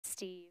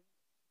Steve.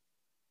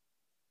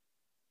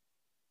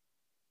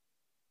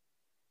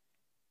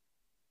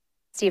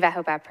 Steve, I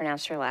hope I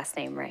pronounced your last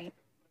name right.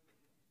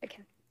 Okay.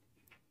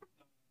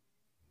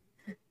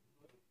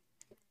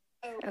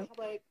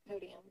 Public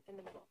podium in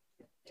the middle.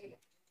 There you go.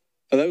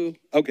 Hello?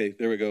 Okay,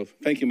 there we go.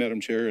 Thank you, Madam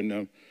Chair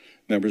and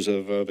members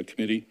of the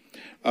committee.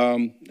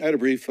 I had a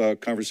brief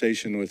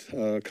conversation with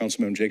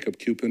Councilman Jacob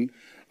Cupin.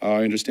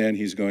 I understand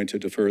he's going to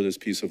defer this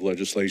piece of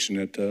legislation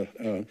at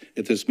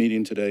this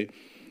meeting today.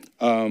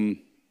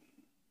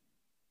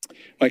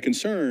 My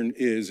concern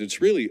is it's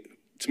really,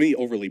 to me,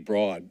 overly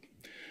broad.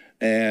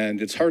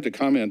 And it's hard to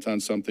comment on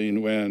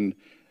something when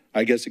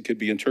I guess it could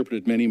be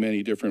interpreted many,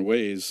 many different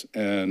ways.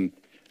 And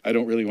I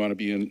don't really want to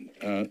be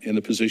in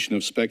the position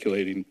of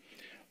speculating.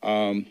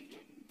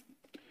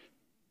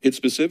 It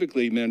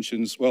specifically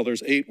mentions, well,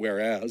 there's 8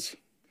 whereas.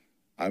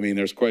 I mean,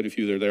 there's quite a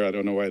few that are there. I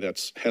don't know why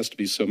that's has to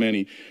be so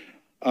many.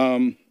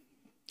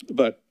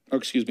 But, oh,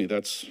 excuse me,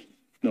 that's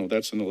in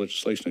the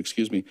legislation,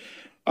 excuse me.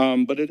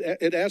 But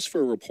it asks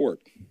for a report.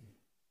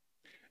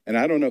 And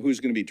I don't know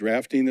who's going to be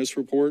drafting this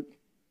report.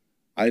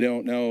 I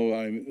don't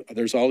know.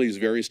 There's all these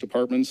various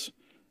departments.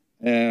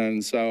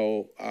 And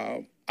so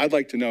I'd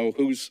like to know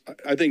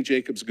I think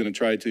Jacob's going to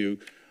try to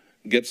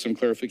get some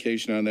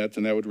clarification on that,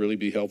 and that would really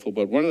be helpful.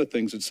 But one of the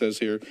things it says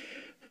here,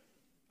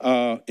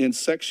 in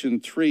section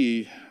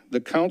 3,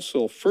 the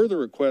council further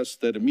requests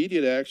that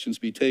immediate actions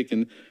be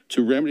taken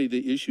to remedy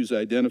the issues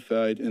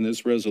identified in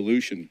this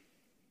resolution.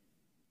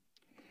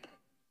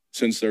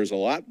 Since there's a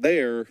lot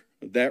there,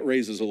 that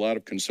raises a lot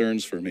of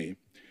concerns for me,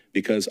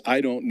 because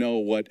I don't know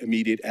what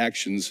immediate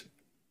actions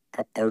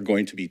are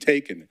going to be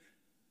taken.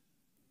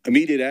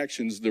 Immediate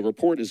actions, the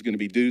report is going to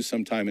be due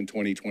sometime in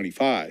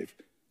 2025.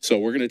 So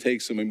we're going to take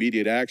some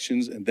immediate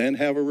actions and then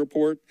have a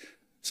report.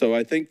 So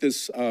I think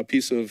this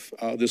piece of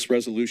this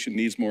resolution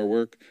needs more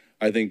work.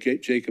 I think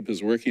Jacob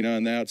is working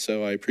on that,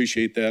 so I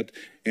appreciate that.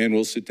 And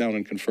we'll sit down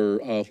and confer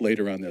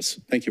later on this.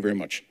 Thank you very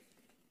much.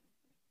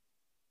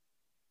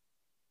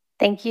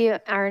 Thank you.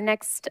 Our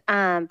next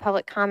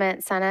public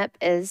comment sign up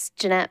is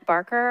Jeanette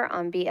Barker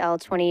on BL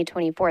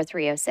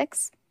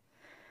 2024-306.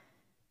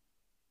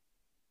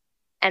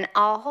 And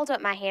I'll hold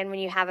up my hand when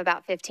you have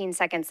about 15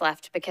 seconds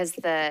left, because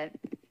the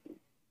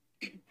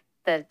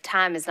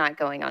time is not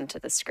going onto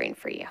the screen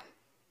for you.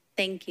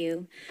 Thank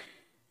you.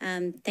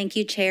 Thank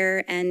you,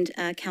 Chair and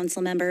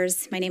council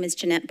members. My name is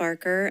Jeanette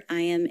Barker.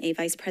 I am a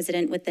vice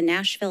president with the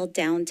Nashville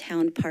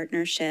Downtown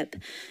Partnership,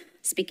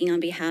 speaking on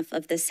behalf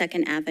of the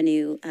 2nd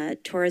Avenue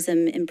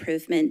Tourism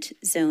Improvement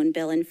Zone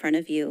bill in front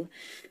of you.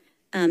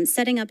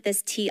 Setting up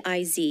this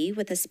TIZ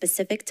with a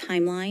specific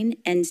timeline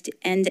and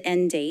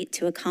end date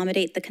to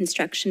accommodate the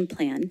construction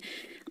plan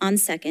on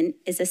 2nd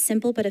is a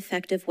simple but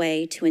effective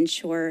way to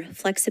ensure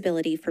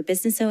flexibility for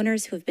business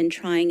owners who have been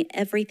trying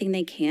everything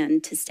they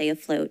can to stay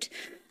afloat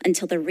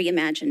until the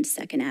reimagined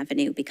 2nd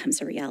Avenue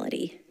becomes a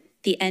reality.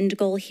 The end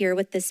goal here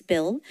with this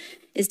bill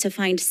is to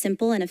find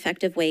simple and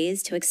effective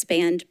ways to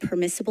expand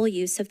permissible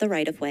use of the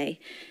right-of-way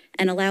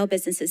and allow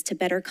businesses to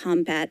better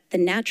combat the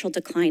natural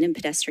decline in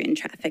pedestrian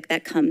traffic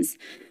that comes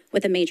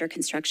with a major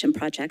construction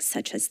project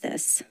such as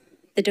this.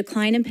 The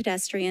decline in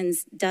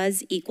pedestrians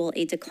does equal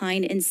a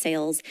decline in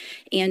sales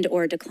and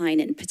or decline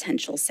in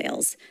potential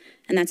sales.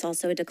 And that's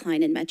also a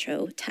decline in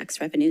metro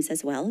tax revenues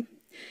as well.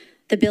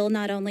 The bill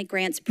not only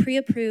grants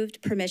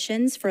pre-approved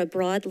permissions for a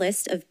broad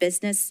list of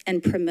business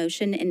and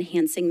promotion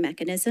enhancing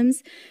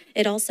mechanisms,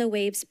 it also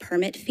waives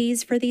permit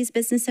fees for these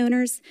business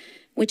owners,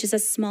 which is a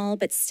small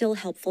but still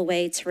helpful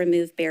way to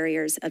remove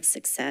barriers of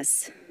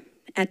success.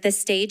 At this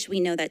stage, we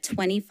know that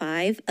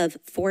 25 of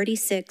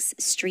 46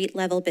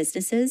 street-level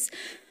businesses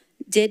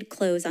did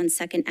close on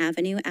 2nd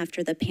Avenue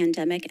after the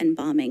pandemic and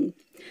bombing.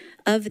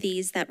 Of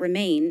these that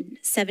remain,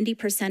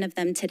 70% of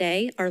them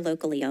today are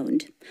locally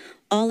owned.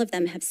 All of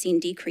them have seen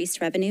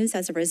decreased revenues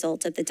as a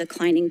result of the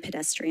declining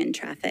pedestrian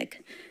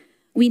traffic.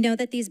 We know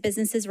that these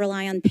businesses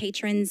rely on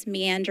patrons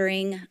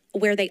meandering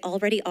where they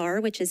already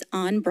are, which is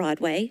on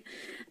Broadway,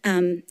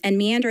 and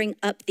meandering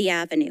up the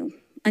avenue.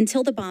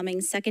 Until the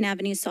bombing, 2nd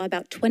Avenue saw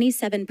about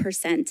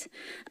 27%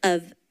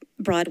 of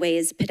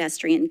Broadway's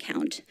pedestrian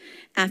count.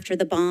 After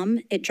the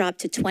bomb, it dropped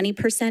to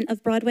 20%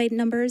 of Broadway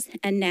numbers,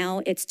 and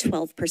now it's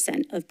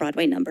 12% of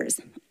Broadway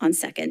numbers on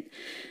 2nd.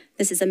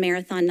 This is a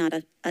marathon, not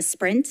a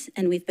sprint,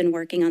 and we've been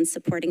working on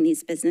supporting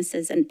these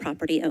businesses and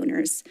property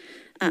owners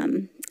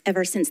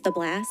ever since the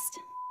blast,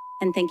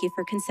 and thank you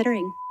for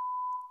considering.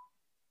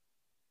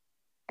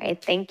 All right,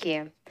 thank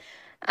you.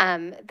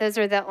 Those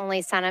are the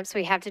only signups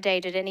we have today.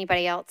 Did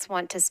anybody else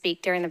want to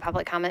speak during the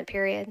public comment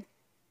period?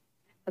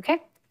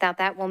 Okay. Without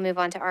that, we'll move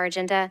on to our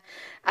agenda.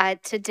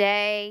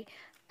 Today,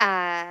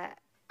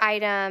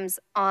 items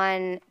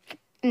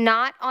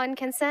not on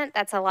consent,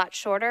 that's a lot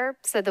shorter.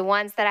 So the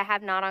ones that I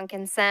have not on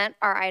consent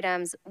are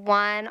items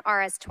 1,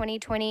 RS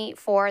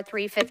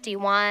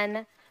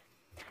 2024-351,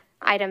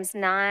 items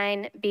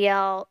 9,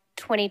 BL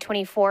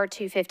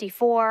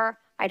 2024-254,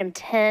 item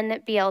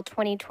 10, BL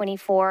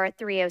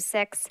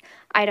 2024-306,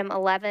 item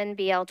 11,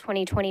 BL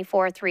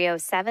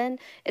 2024-307.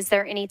 Is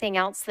there anything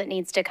else that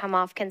needs to come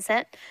off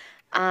consent?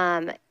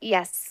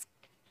 Yes,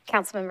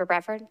 Councilmember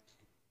Bradford?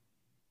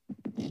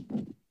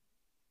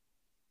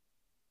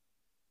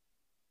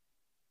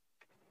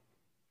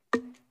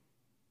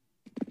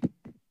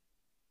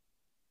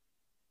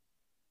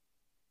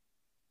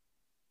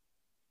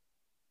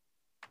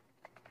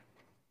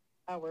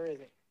 Where is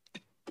it?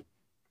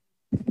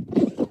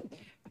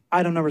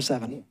 Item number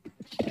 7.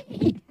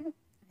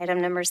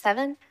 Item number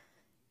 7. Are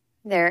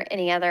there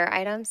any other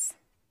items?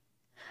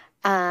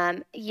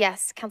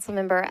 Yes,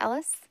 Councilmember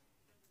Ellis.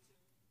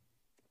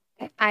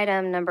 Okay.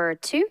 Item number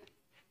 2.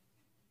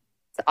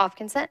 It's off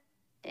consent.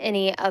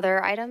 Any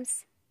other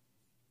items?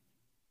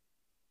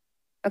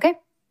 Okay.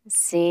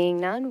 Seeing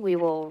none, we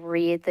will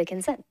read the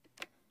consent.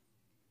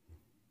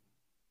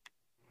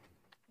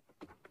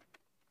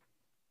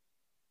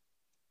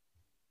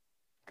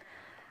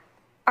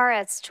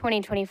 RS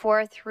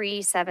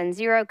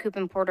 2024-370,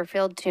 Coupon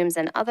Porterfield, Toombs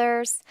and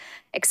Others.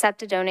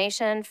 Accept a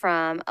donation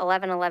from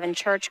 1111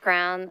 Church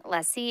Ground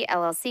Lessee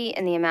LLC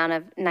in the amount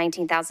of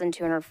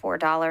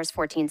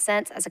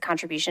 $19,204.14 as a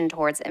contribution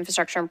towards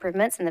infrastructure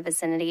improvements in the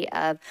vicinity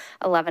of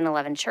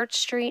 1111 Church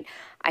Street.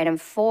 Item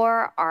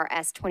 4,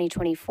 RS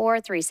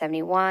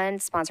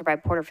 2024-371, sponsored by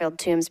Porterfield,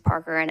 Toombs,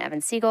 Parker, and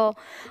Evan Siegel,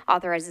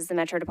 authorizes the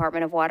Metro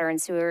Department of Water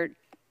and Sewer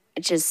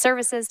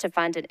Services to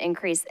fund an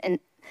increase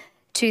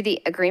to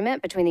the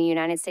agreement between the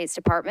United States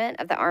Department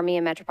of the Army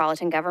and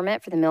Metropolitan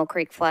Government for the Mill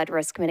Creek Flood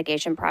Risk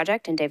Mitigation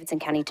Project in Davidson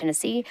County,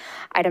 Tennessee.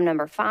 Item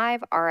number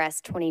 5,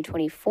 RS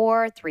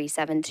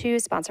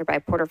 2024-372, sponsored by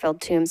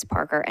Porterfield, Toombs,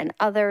 Parker, and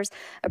others,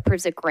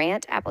 approves a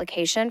grant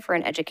application for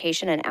an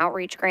education and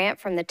outreach grant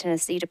from the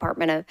Tennessee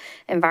Department of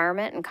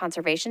Environment and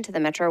Conservation to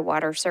the Metro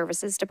Water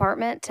Services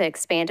Department to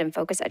expand and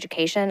focus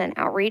education and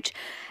outreach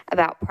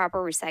about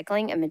proper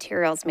recycling and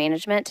materials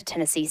management to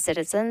Tennessee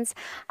citizens.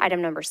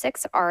 Item number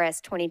 6,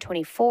 RS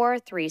 2024-373,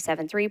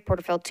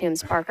 Porterfield,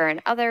 Toombs, Parker,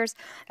 and others,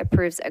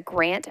 approves a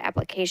grant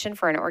application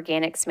for an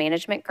organics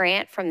management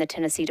grant from the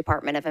Tennessee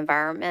Department of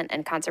Environment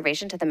and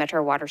Conservation to the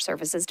Metro Water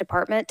Services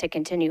Department to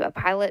continue a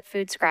pilot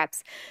food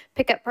scraps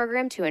pickup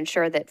program to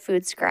ensure that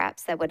food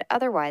scraps that would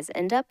otherwise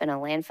end up in a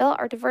landfill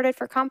are diverted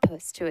for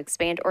compost to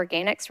expand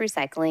organics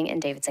recycling in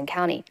Davidson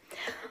County.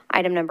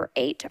 Item number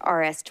 8,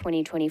 RS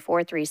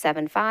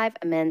 2024-375,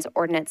 amends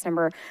ordinance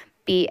number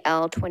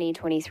BL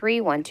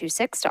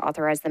 2023-126 to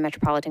authorize the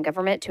Metropolitan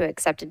Government to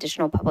accept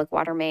additional public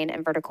water main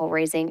and vertical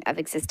raising of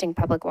existing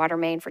public water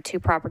main for 2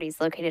 properties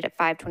located at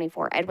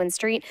 524 Edwin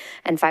Street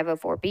and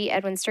 504B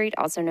Edwin Street,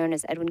 also known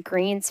as Edwin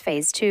Greens,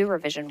 Phase 2,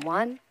 Revision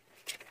 1.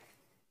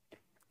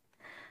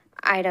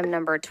 Item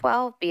number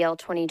 12, BL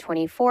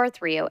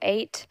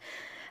 2024-308.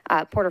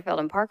 Porterfield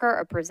and Parker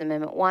approves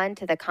Amendment 1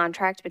 to the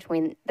contract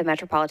between the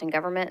Metropolitan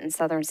Government and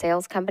Southern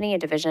Sales Company, a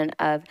division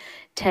of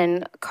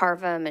 10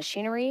 Carva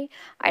Machinery.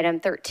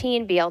 Item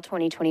 13, BL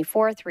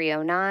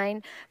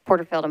 2024-309.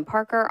 Porterfield and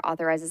Parker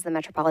authorizes the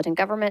Metropolitan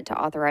Government to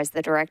authorize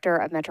the Director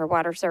of Metro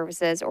Water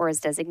Services or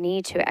his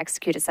designee to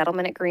execute a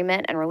settlement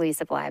agreement and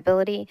release of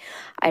liability.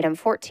 Item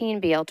 14,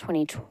 BL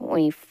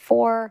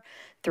 2024-310,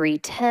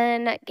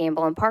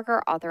 Gamble and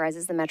Parker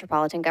authorizes the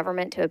Metropolitan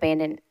Government to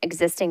abandon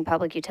existing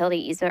public utility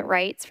easement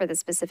rights for the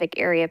specific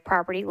area of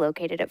property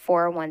located at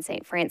 401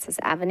 St. Francis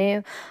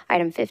Avenue.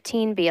 Item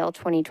 15, BL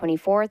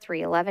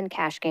 2024-311,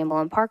 Cash, Gamble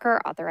and Parker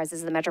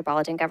authorizes the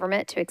Metropolitan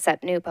Government to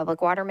accept new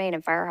public water main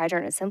and fire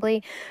hydrant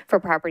assembly for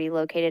property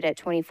located at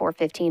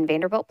 2415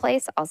 Vanderbilt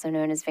Place, also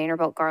known as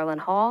Vanderbilt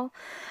Garland Hall.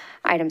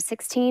 Item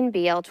 16,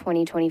 BL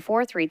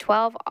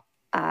 2024-312,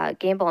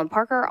 Gamble and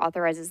Parker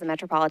authorizes the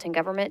Metropolitan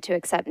Government to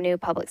accept new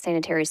public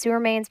sanitary sewer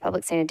mains,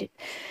 public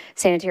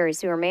sanitary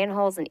sewer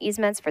manholes, and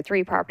easements for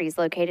 3 properties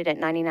located at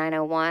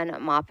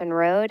 9901 Maupin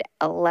Road,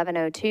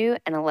 1102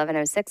 and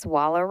 1106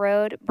 Waller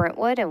Road,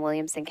 Brentwood, and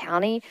Williamson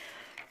County.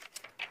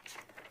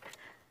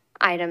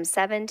 Item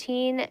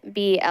 17, BL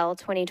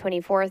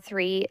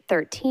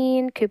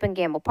 2024-313, Coupon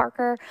Gamble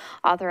Parker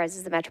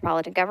authorizes the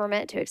Metropolitan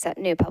Government to accept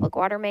new public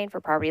water main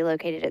for property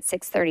located at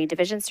 630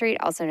 Division Street,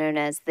 also known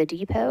as the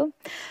Depot.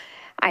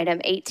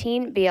 Item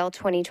 18, BL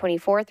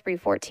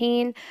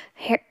 2024-314,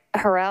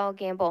 Harrell,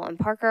 Gamble, and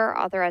Parker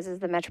authorizes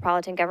the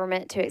Metropolitan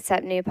Government to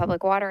accept new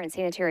public water and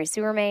sanitary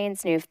sewer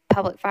mains, new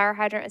public fire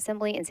hydrant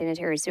assembly, and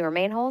sanitary sewer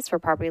manholes for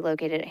property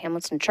located at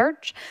Hamilton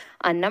Church,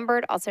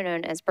 unnumbered, also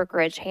known as Brook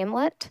Ridge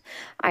Hamlet.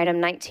 Item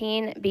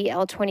 19,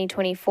 BL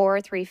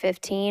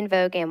 2024-315,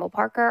 Vogue, Gamble,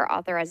 Parker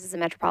authorizes the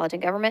Metropolitan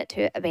Government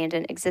to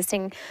abandon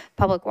existing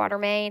public water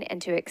main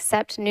and to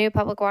accept new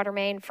public water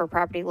main for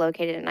property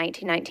located at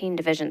 1919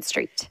 Division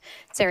Street.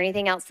 Is there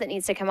anything else that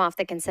needs to come off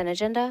the consent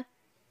agenda?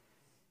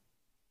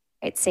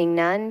 All right, seeing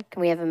none, can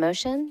we have a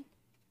motion?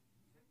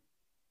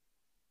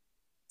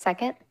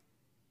 Second?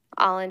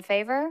 All in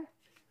favor?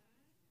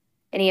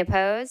 Any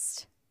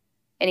opposed?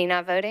 Any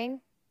not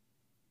voting?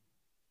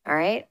 All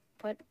right,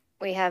 what,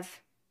 we have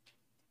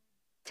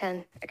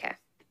 10, okay.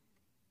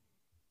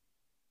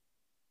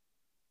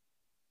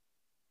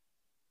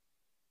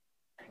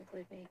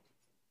 Include me.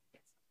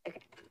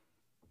 Okay.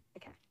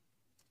 Okay.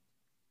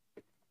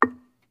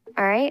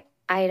 All right,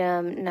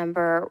 item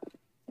number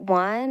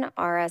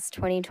RS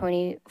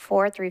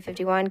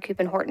 2024-351, Coop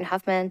and Horton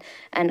Huffman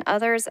and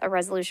others, a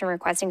resolution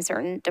requesting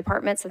certain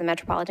departments of the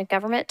Metropolitan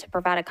government to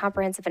provide a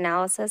comprehensive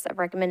analysis of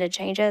recommended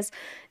changes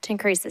to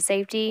increase the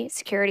safety,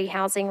 security,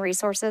 housing,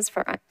 resources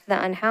for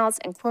the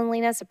unhoused, and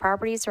cleanliness of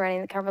properties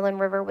surrounding the Cumberland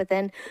River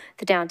within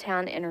the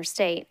downtown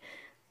interstate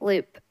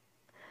loop.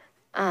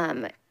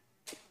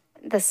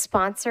 The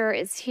sponsor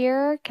is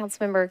here.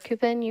 Councilmember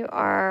Coopin, you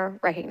are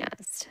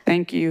recognized.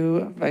 Thank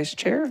you, Vice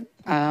Chair.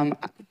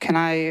 Can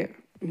I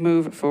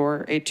move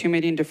for a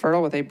 2-meeting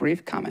deferral with a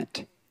brief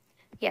comment?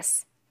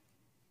 Yes.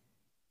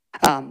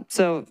 As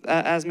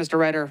Mr.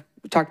 Ryder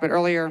talked about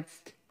earlier,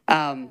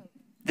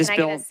 this Can I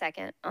bill. get a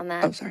second on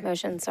that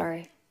motion?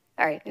 Sorry.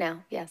 All right,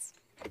 now, yes.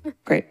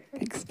 Great,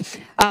 thanks.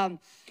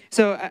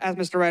 So as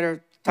Mr.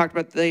 Ryder talked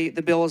about, the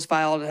bill was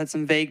filed, it had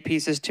some vague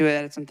pieces to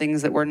it, had some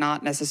things that were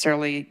not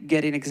necessarily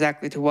getting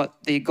exactly to what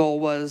the goal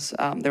was.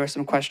 There were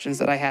some questions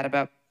that I had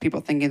about people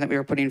thinking that we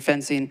were putting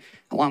fencing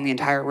along the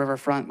entire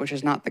riverfront, which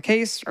is not the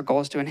case. Our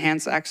goal is to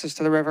enhance access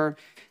to the river,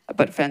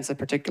 but fence a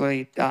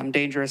particularly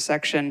dangerous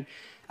section.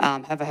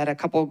 Have had a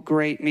couple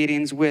great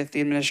meetings with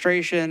the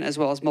administration as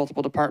well as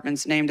multiple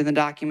departments named in the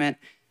document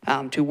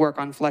to work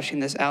on fleshing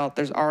this out.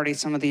 There's already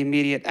some of the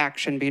immediate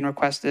action being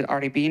requested,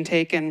 already being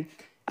taken.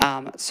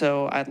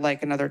 So I'd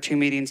like another 2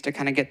 meetings to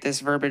kind of get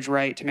this verbiage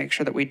right to make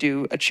sure that we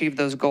do achieve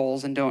those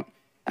goals and don't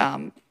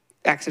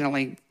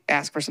accidentally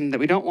ask for something that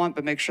we don't want,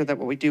 but make sure that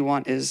what we do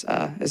want is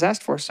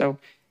asked for. So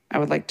I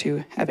would like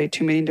to have a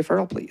 2-meeting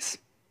deferral, please.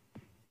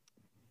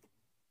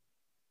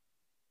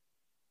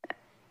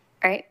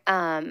 All right.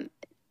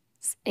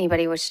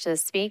 Anybody wish to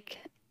speak?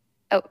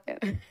 Oh,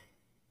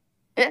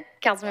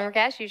 Councilmember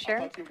Cash, you sure?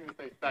 I thought you were going to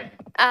say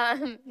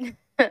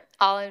second.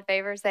 All in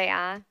favor, say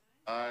aye.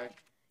 Aye.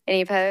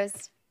 Any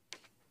opposed?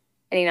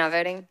 Any not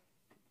voting?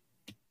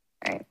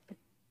 All right.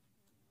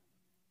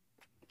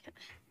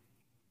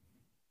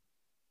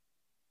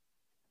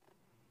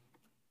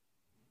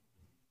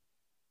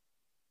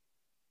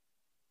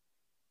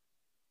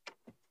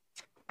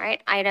 All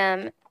right,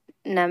 item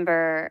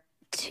number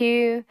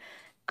 2,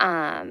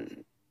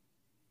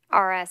 RS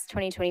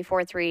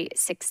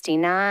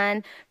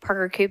 2024-369,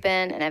 Parker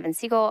Coopin and Evan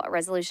Siegel, a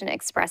resolution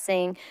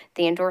expressing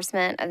the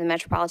endorsement of the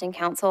Metropolitan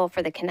Council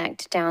for the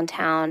Connect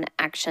Downtown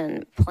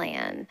Action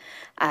Plan.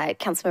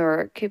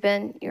 Councilmember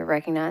Coopin, you're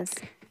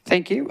recognized.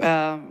 Thank you.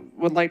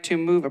 Would like to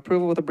move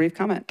approval with a brief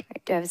comment.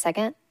 Right, do I have a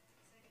second?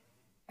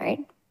 All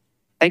right.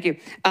 Thank you.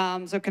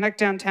 So Connect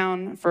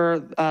Downtown, for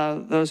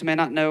those who may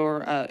not know,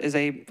 is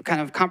a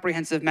kind of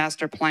comprehensive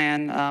master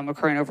plan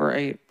occurring over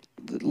a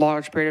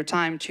large period of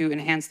time to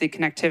enhance the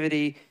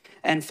connectivity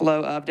and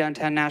flow of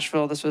downtown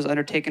Nashville. This was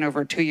undertaken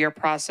over a 2-year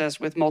process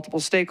with multiple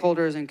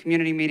stakeholders and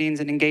community meetings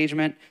and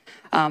engagement.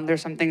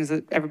 There's some things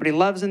that everybody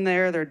loves in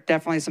there. There are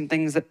definitely some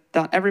things that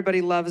not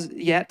everybody loves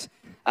yet.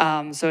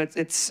 So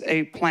it's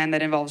a plan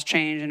that involves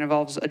change and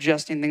involves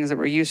adjusting things that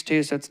we're used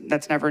to. So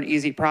that's never an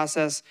easy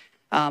process.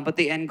 But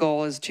the end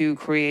goal is to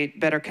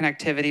create better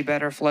connectivity,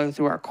 better flow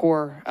through our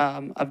core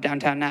of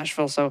downtown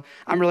Nashville. So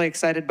I'm really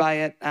excited by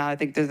it. I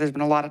think there's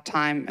been a lot of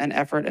time and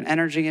effort and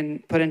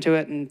energy put into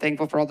it, and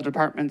thankful for all the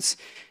departments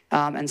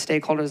and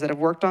stakeholders that have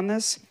worked on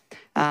this.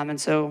 And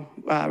so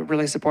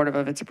really supportive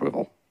of its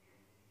approval.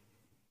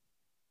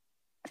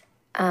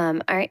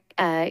 All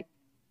right.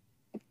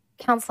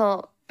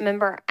 Council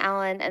Member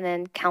Allen and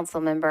then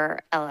Council Member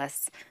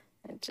Ellis.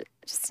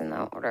 Just in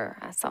the order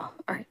I saw.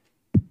 All right.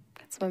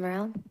 Councilmember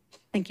Allen.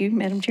 Thank you,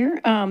 Madam Chair.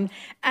 I'm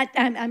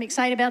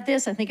excited about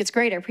this. I think it's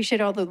great. I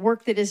appreciate all the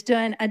work that is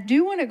done. I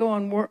do want to go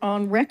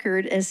on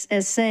record as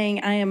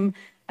saying I am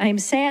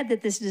sad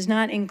that this does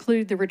not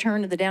include the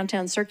return of the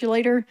downtown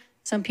circulator.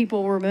 Some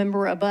people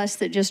remember a bus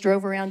that just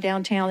drove around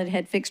downtown that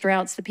had fixed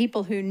routes. The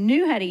people who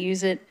knew how to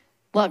use it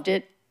loved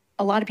it.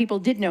 A lot of people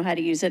didn't know how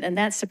to use it, and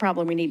that's the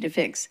problem we need to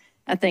fix.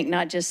 I think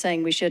not just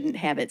saying we shouldn't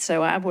have it.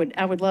 So I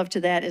would love to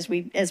that as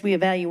we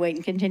evaluate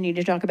and continue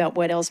to talk about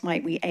what else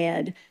might we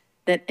add,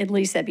 that at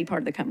least that be part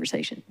of the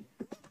conversation.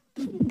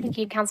 Thank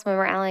you,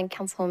 Councilmember Allen.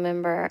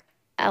 Councilmember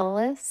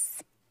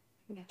Ellis.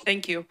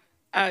 Thank you.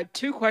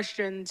 2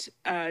 questions.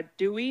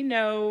 Do we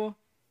know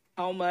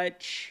how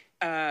much,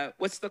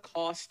 what's the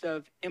cost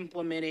of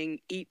implementing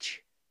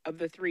each of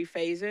the 3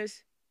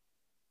 phases?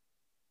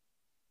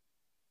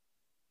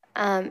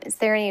 Is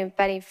there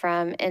anybody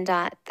from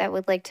NDOT that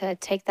would like to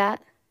take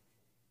that?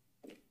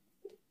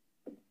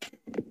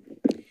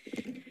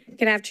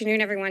 Good afternoon,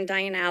 everyone.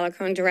 Diana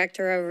Alarcon,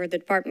 Director over the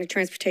Department of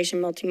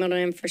Transportation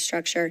Multimodal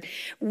Infrastructure.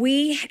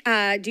 We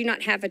do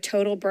not have a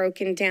total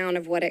broken down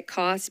of what it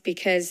costs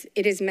because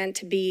it is meant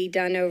to be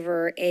done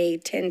over a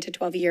 10 to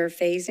 12-year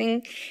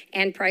phasing,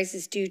 and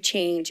prices do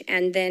change.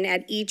 And then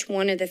at each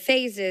one of the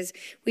phases,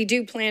 we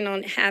do plan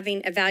on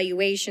having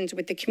evaluations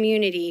with the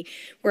community.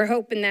 We're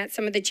hoping that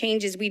some of the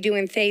changes we do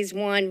in phase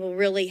 1 will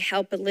really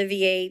help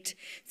alleviate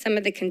some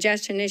of the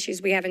congestion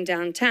issues we have in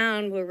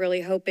downtown. We're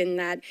really hoping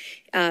that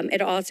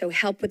it'll also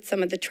help with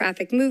some of the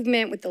traffic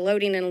movement with the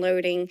loading and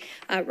unloading.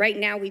 Right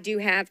now, we do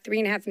have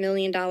 $3.5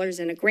 million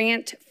in a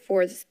grant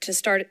to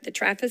start the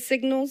traffic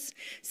signals.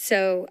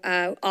 So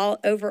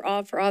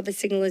overall for all the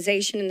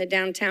signalization in the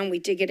downtown, we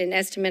did get an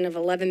estimate of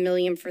 $11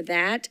 million for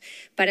that,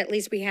 but at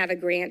least we have a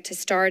grant to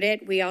start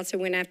it. We also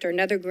went after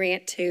another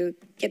grant to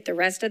get the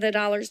rest of the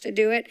dollars to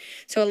do it.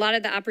 So a lot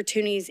of the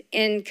opportunities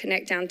in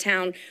Connect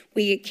Downtown,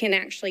 we can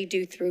actually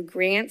do through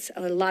grants.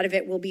 A lot of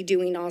it we'll be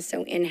doing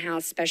also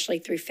in-house, especially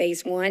through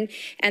phase 1.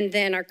 And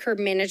then our curb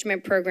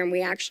management program,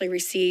 we actually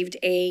received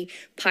a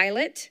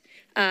pilot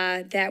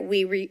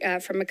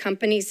that from a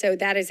company, so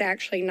that is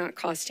actually not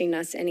costing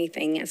us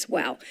anything as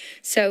well.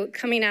 So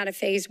coming out of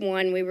phase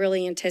 1, we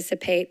really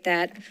anticipate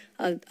that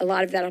a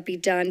lot of that will be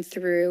done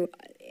through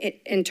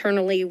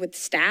internally with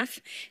staff,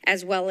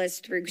 as well as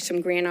through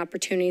some grant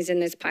opportunities in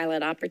this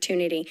pilot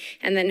opportunity.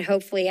 And then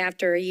hopefully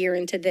after a year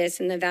into this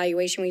and the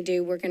evaluation we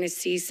do, we're going to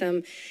see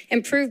some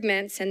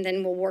improvements, and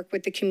then we'll work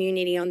with the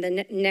community on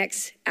the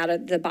next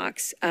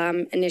out-of-the-box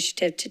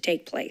initiative to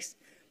take place.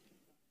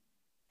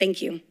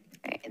 Thank you.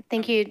 Right.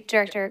 Thank you,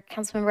 Director.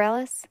 Councilmember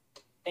Ellis?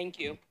 Thank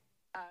you.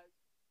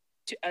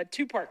 A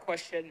two-part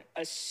question.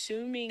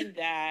 Assuming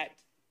that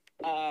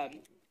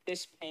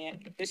this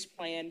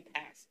plan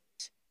passes,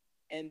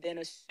 and then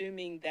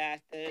assuming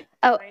that the...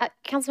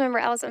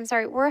 Councilmember Ellis, I'm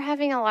sorry. We're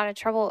having a lot of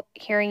trouble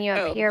hearing you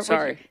up here.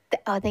 Sorry.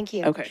 Thank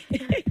you. Okay.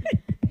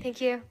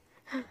 Thank you.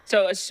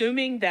 So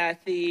assuming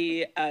that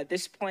the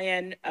this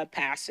plan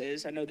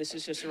passes, I know this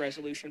is just a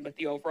resolution, but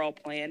the overall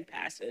plan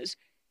passes,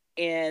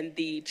 and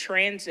the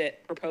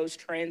proposed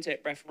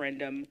transit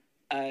referendum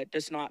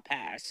does not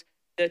pass,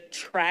 the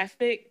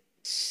traffic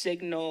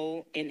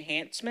signal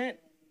enhancement,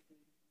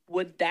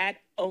 would that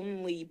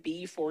only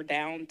be for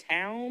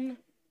downtown?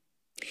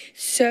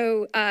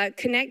 So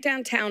Connect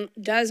Downtown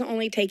does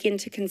only take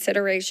into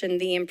consideration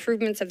the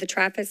improvements of the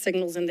traffic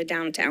signals in the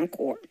downtown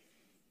core.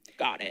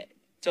 Got it.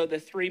 So the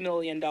 $3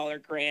 million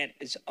grant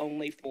is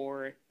only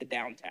for the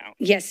downtown?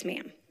 Yes,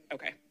 ma'am.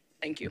 Okay.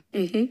 Thank you.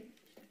 Mm-hmm.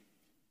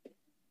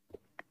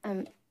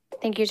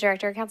 Thank you,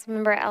 Director.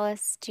 Councilmember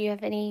Ellis, do you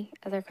have any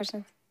other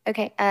questions?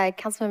 Okay.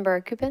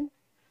 Councilmember Coupin?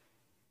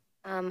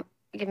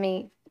 Give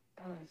me...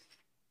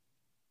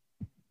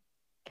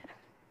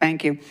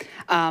 Thank you.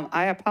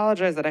 I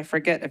apologize that I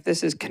forget if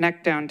this is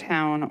Connect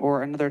Downtown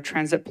or another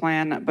transit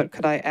plan, but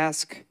could I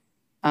ask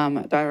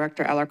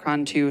Director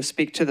Alarcon to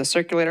speak to the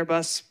circulator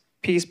bus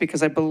piece?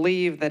 Because I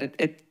believe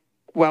that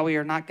while we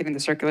are not getting the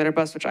circulator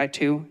bus, which I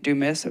too do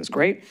miss, it was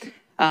great,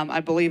 I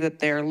believe that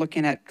they're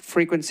looking at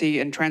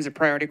frequency and transit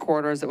priority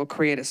corridors that will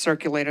create a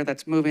circulator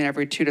that's moving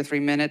every 2 to 3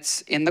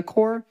 minutes in the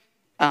core.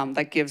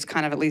 That gives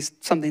kind of at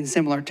least something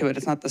similar to it.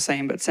 It's not the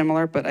same, but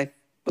similar, but I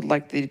would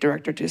like the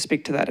director to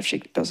speak to that if she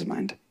doesn't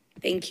mind.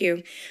 Thank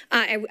you.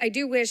 I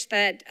do wish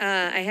that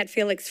I had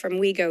Felix from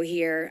WeGo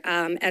here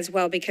as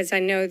well, because I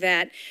know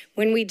that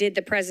when we did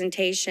the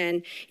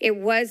presentation, it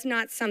was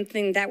not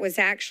something that was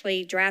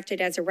actually drafted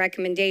as a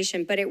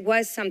recommendation, but it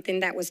was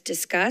something that was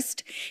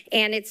discussed,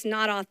 and it's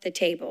not off the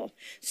table.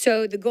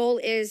 So the goal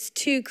is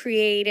to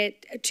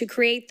create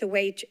the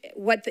way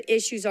what the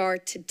issues are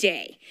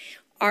today.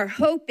 Our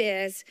hope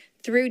is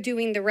through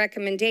doing the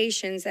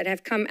recommendations that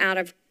have come out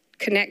of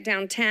Connect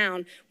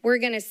Downtown, we're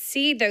going to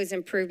see those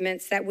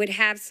improvements that would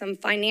have some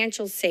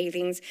financial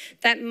savings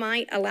that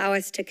might allow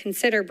us to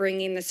consider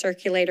bringing the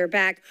circulator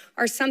back,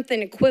 or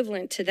something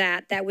equivalent to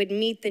that would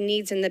meet the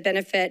needs and the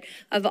benefit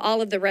of all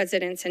of the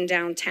residents in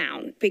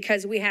downtown,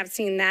 because we have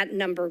seen that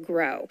number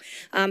grow.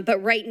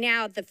 But right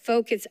now, the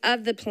focus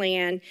of the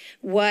plan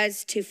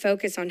was to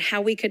focus on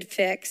how we could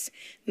fix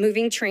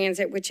moving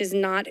transit, which is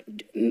not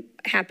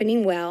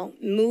happening well,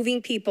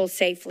 moving people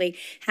safely,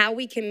 how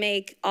we can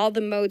make all the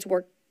modes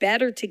work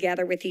better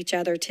together with each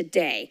other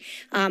today.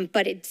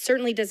 But it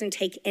certainly doesn't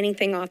take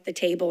anything off the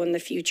table in the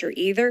future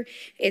either.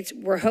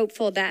 We're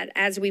hopeful that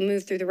as we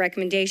move through the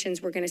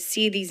recommendations, we're going to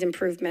see these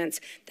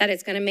improvements, that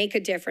it's going to make a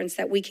difference,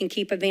 that we can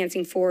keep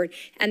advancing forward,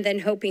 and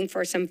then hoping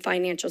for some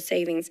financial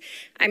savings.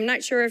 I'm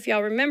not sure if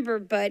y'all remember,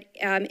 but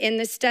in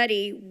the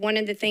study, one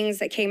of the things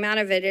that came out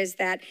of it is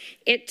that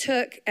it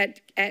took,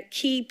 at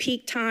key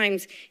peak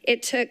times,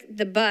 it took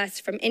the bus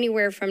from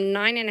anywhere from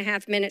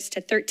 9.5 minutes to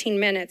 13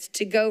 minutes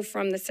to go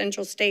from the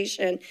central station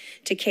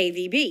to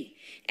KVB.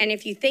 And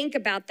if you think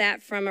about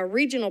that from a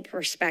regional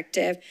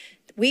perspective,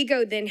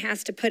 WeGo then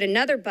has to put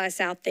another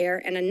bus out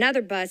there, and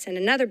another bus and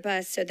another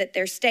bus, so that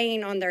they're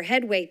staying on their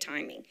headway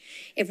timing.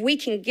 If we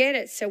can get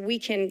it so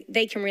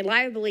they can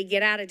reliably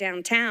get out of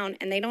downtown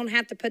and they don't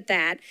have to put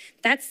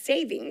that's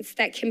savings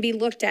that can be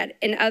looked at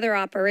in other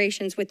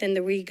operations within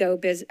the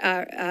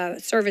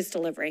WeGo service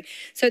delivery.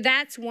 So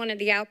that's one of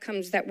the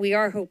outcomes that we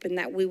are hoping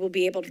that we will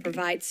be able to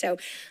provide. So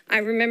I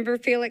remember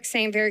Felix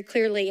saying very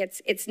clearly,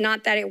 it's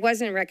not that it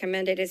wasn't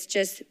recommended, it's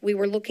just we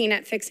were looking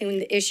at fixing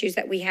the issues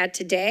that we had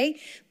today,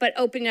 but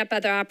opening up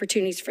other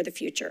opportunities for the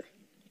future.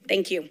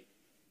 Thank you.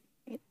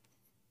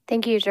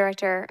 Thank you,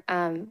 Director.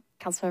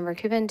 Councilmember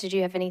Coupin, did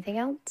you have anything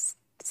else?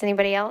 Does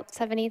anybody else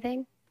have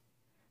anything?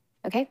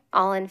 Okay,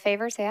 all in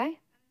favor, say aye.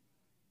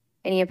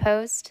 Any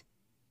opposed?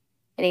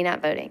 Any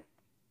not voting?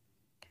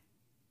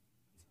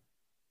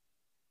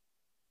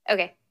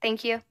 Okay,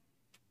 thank you.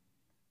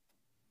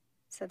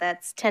 So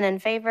that's 10 in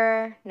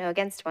favor, no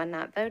against, 1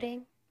 not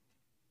voting.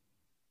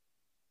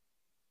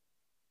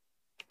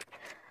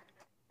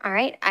 All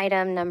right,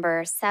 item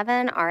number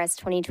 7, RS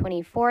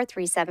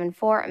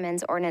 2024-374,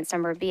 amends ordinance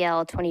number BL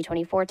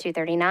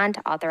 2024-239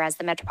 to authorize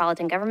the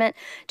Metropolitan government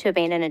to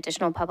abandon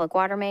additional public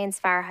water mains,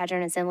 fire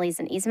hydrant assemblies,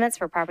 and easements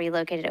for property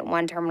located at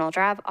 1 Terminal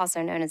Drive,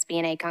 also known as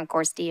B&A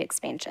Concourse D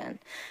expansion.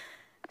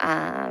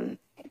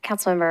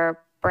 Councilmember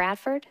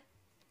Bradford?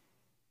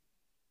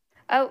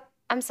 Oh,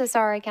 I'm so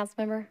sorry,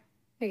 Councilmember.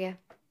 Here you go.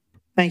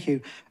 Thank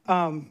you.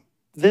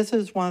 This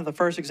is one of the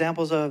first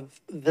examples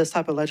of this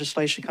type of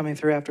legislation coming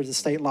through after the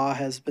state law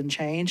has been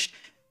changed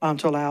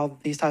to allow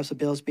these types of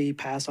bills to be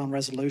passed on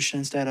resolution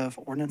instead of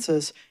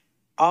ordinances.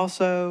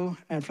 Also,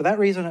 and for that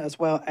reason, as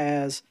well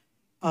as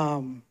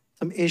some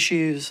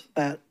issues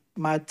that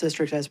my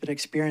district has been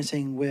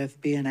experiencing with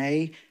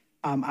B&A,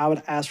 I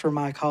would ask for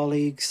my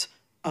colleagues'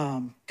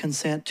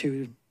 consent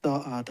to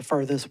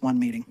defer this one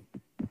meeting.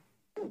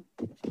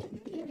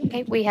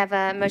 Okay, we have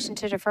a motion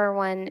to defer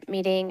 1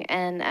 meeting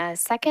and a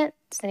second.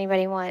 Does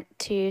anybody want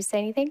to say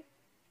anything?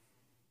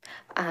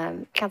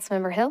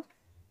 Councilmember Hill?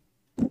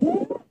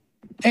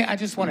 Hey, I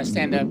just want to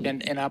stand up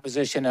in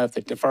opposition of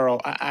the deferral.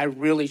 I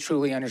really,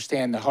 truly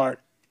understand the heart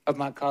of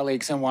my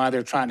colleagues and why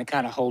they're trying to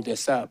kind of hold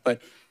this up.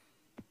 But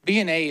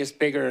B&A is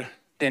bigger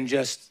than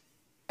just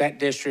that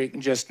district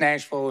and just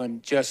Nashville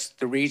and just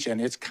the region.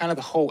 It's kind of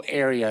the whole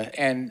area.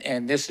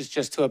 And this is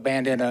just to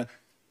abandon a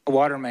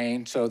water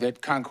main so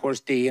that Concourse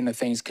D and the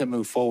things can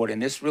move forward.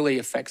 And this really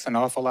affects an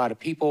awful lot of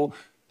people.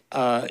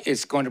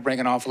 It's going to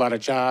bring an awful lot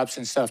of jobs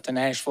and stuff to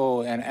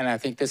Nashville. And I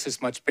think this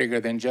is much bigger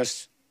than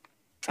just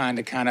trying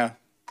to kind of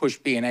push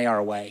B&A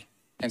our way.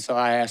 And so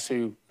I ask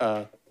to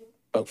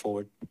vote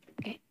forward.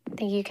 Okay,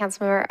 thank you,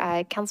 Councilmember.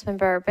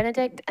 Councilmember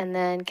Benedict and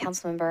then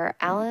Councilmember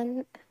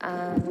Allen.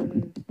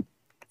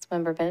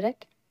 Councilmember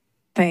Benedict.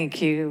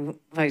 Thank you,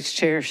 Vice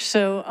Chair.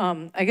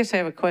 So I guess I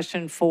have a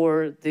question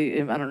for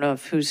the, I don't know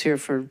if who's here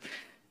for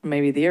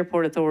maybe the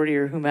airport authority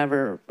or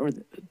whomever,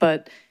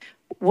 but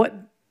what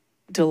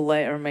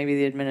delay, or maybe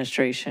the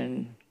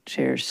administration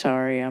chair,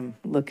 sorry, I'm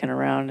looking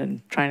around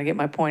and trying to get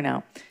my point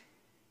out.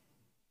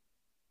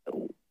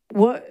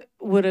 What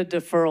would a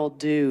deferral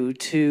do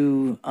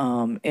to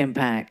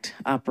impact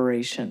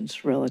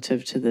operations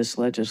relative to this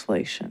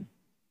legislation?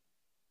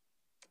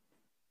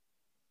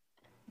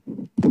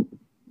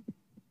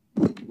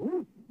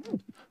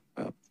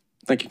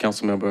 Thank you,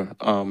 Councilmember.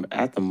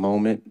 At the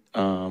moment,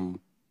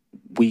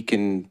 we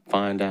can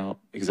find out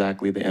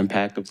exactly the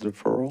impact of the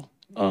deferral.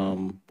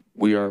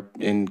 We are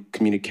in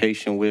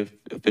communication with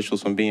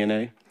officials from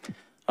B&A,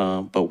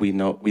 but we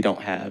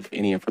don't have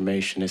any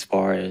information as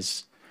far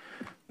as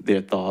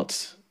their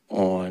thoughts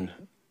on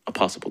a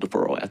possible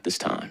deferral at this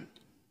time.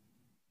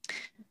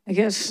 I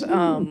guess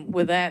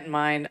with that in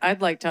mind,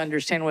 I'd like to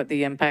understand what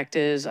the impact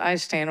is. I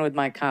stand with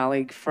my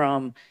colleague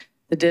from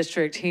the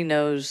district. He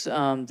knows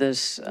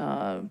this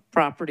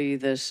property,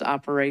 this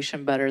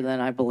operation better than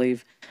I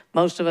believe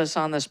most of us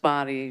on this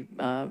body,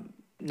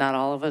 not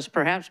all of us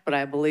perhaps, but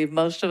I believe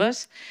most of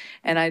us.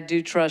 And I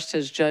do trust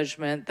his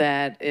judgment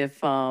that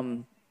if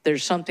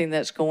there's something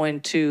that's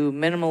going to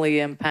minimally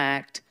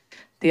impact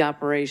the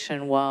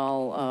operation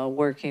while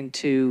working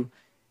to,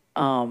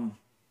 I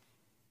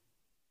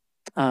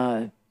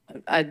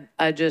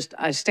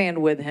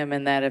stand with him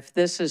in that if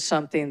this is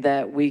something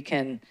that we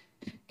can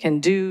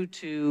do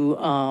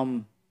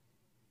to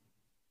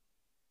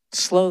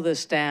slow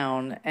this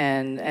down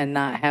and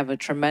not have a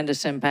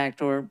tremendous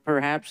impact, or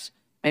perhaps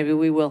maybe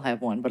we will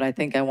have one, but I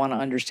think I want to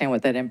understand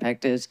what that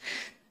impact is.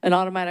 An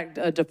automatic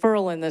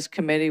deferral in this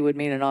committee would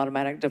mean an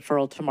automatic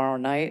deferral tomorrow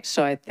night.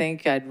 So I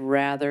think I'd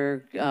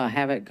rather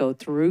have it go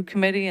through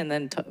committee and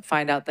then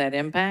find out that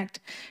impact.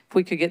 If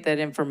we could get that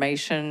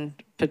information,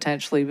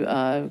 potentially,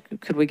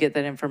 could we get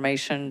that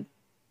information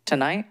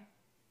tonight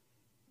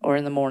or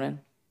in the morning?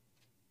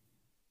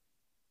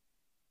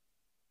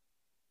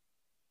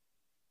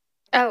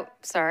 Oh,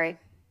 sorry.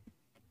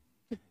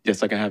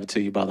 Yes, I can have it to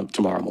you by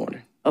tomorrow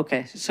morning.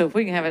 Okay, so if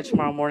we can have it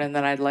tomorrow morning,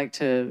 then I'd like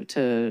to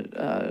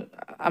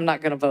I'm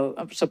not going to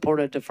vote support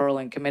a deferral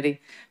in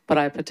committee, but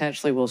I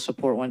potentially will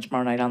support one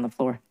tomorrow night on the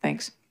floor.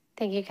 Thanks.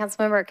 Thank you,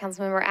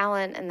 Councilmember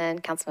Allen, and then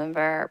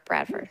Councilmember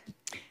Bradford.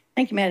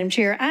 Thank you, Madam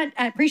Chair.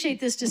 I appreciate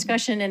this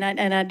discussion,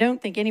 and I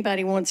don't think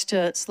anybody wants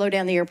to slow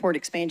down the airport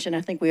expansion.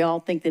 I think we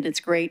all think that it's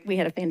great. We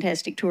had a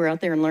fantastic tour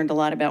out there and learned a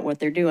lot about what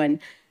they're doing.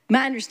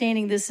 My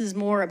understanding, this is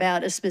more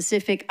about a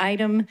specific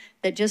item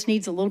that just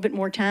needs a little bit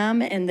more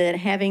time, and that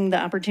having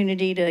the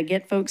opportunity to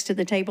get folks to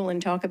the table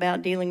and talk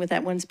about dealing with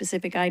that one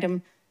specific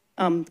item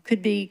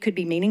could be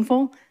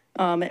meaningful.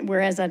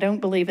 Whereas I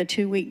don't believe a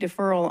 2-week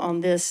deferral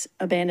on this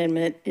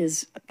abandonment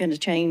is going to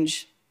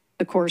change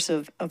the course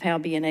of how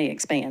B&A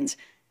expands.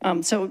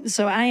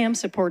 So I am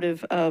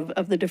supportive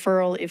of the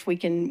deferral if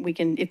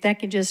if that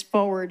can just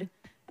forward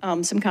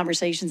some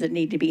conversations that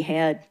need to be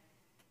had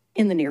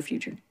in the near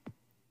future.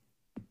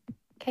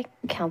 Okay,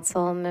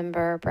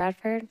 Councilmember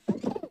Bradford.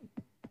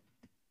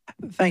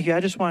 Thank you.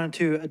 I just wanted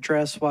to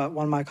address what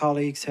one of my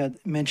colleagues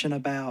had mentioned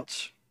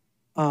about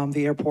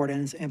the airport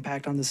and its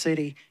impact on the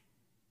city.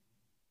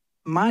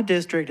 my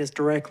district is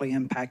directly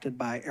impacted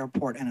by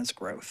airport and its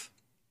growth.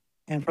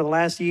 And for the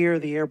last year,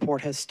 the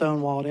airport has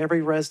stonewalled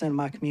every resident in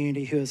my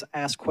community who has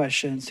asked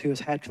questions, who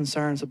has had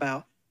concerns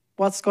about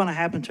what's going to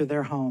happen to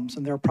their homes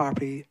and their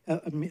property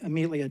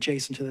immediately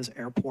adjacent to this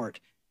airport.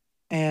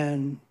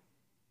 And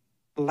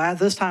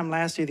this time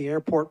last year, the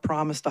airport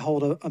promised to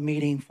hold a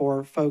meeting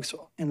for folks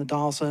in the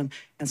Dawson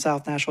and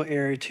South Nashville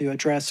area to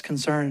address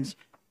concerns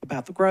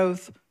about the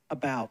growth,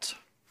 about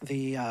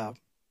the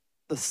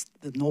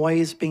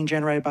noise being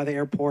generated by the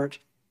airport,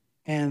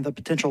 and the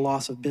potential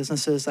loss of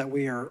businesses that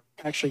we are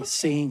actually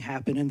seeing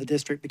happen in the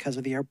district because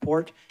of the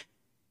airport.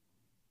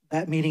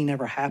 That meeting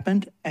never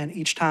happened, and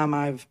each time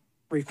I've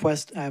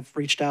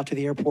reached out to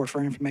the airport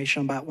for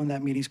information about when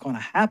that meeting's going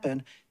to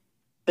happen,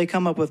 they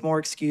come up with more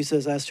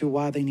excuses as to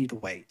why they need to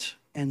wait.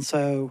 And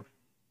so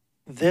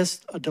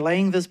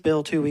delaying this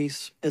bill 2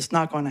 weeks is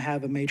not going to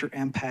have a major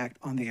impact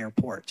on the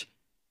airport.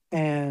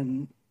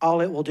 And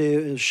all it will do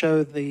is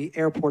show the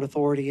airport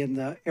authority and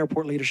the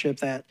airport leadership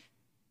that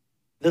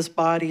this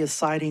body is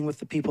siding with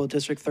the people of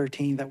District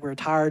 13, that we're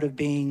tired of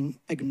being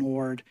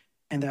ignored,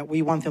 and that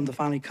we want them to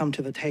finally come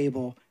to the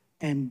table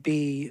and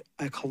be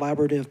a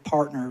collaborative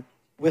partner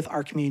with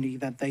our community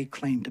that they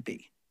claim to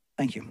be.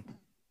 Thank you.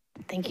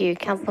 Thank you,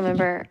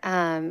 Councilmember.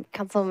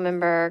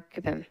 Councilmember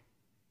Cooper.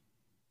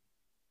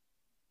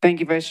 Thank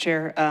you, Vice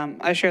Chair.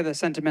 I share the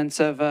sentiments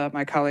of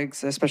my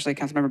colleagues, especially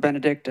Councilmember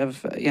Benedict,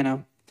 of,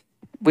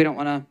 we don't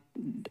want to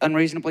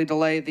unreasonably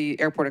delay the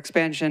airport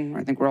expansion.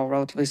 I think we're all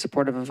relatively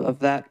supportive of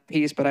that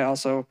piece, but I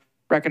also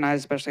recognize,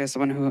 especially as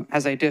someone who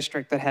has a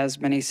district that has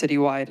many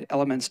citywide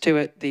elements to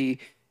it, the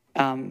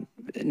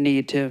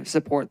need to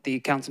support the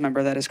council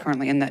member that is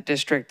currently in that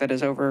district that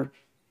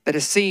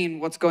has seen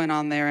what's going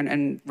on there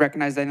and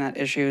recognizing that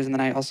issues. And then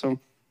I also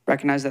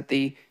recognize that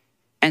the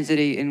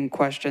entity in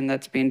question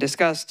that's being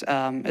discussed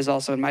is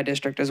also in my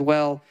district as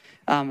well.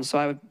 So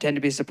I would tend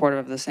to be supportive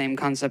of the same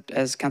concept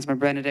as Councilmember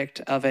Benedict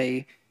of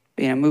a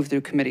move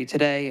through committee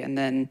today and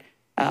then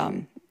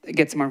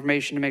get some more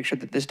information to make sure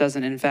that this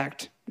doesn't in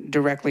fact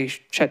directly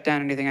shut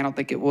down anything. I don't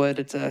think it would.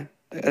 It's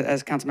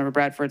as Councilmember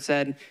Bradford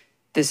said,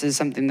 this is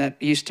something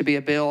that used to be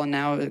a bill and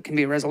now it can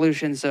be a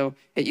resolution. So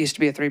it used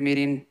to be a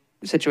 3-meeting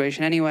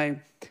situation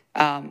anyway.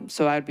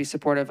 So I'd be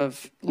supportive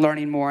of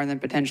learning more and then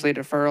potentially a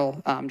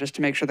deferral just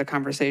to make sure the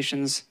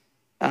conversations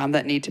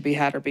that need to be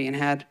had are being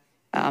had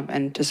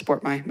and to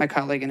support my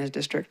colleague in his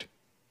district.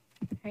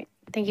 All right.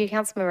 Thank you,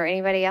 Councilmember.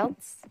 Anybody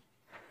else?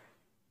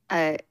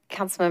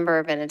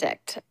 Councilmember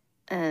Benedict.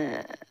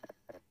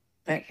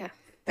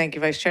 Thank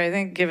you, Vice Chair. I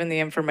think given the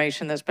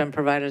information that's been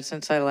provided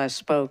since I last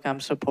spoke, I'm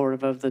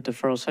supportive of the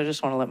deferral. So I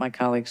just want to let my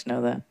colleagues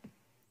know that.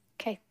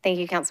 Okay, thank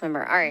you,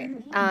 Councilmember. All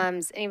right,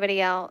 does anybody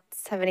else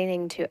have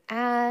anything to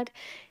add?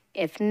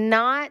 If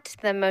not,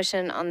 the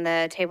motion on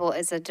the table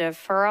is a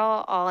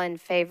deferral. All in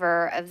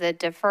favor of the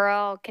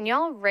deferral, can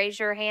y'all raise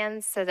your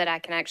hands so that I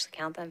can actually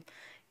count them?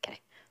 Okay,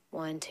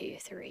 1, 2,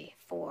 3,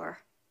 4,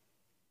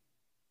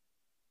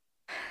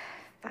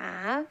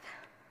 5.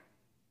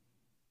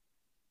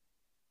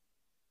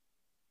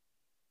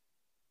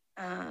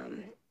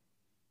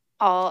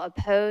 All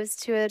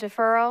opposed to a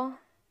deferral?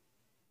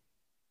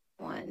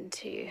 1,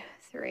 2,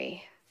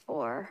 3,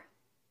 4,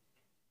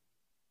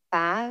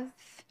 5.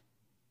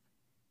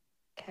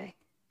 Okay.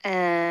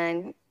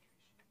 And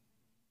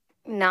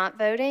not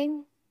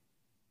voting?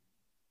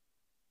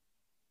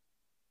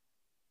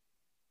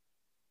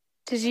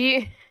 Did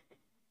you?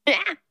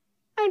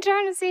 I'm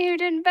trying to see who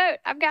didn't vote.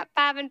 I've got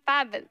 5 and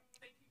 5, but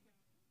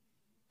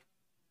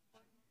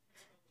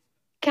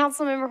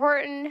Councilmember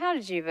Horton, how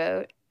did you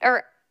vote?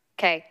 Or,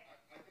 okay.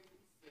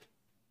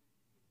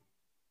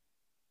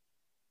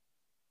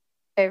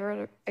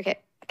 Favor, okay,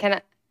 can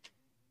I?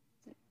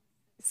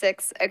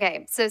 6,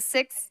 okay, so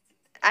 6,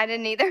 I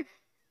didn't either.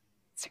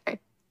 Sorry.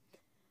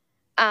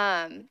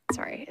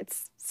 Sorry,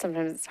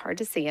 sometimes it's hard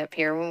to see up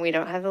here when we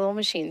don't have the little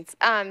machines.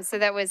 So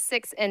that was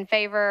 6 in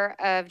favor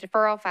of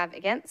deferral, 5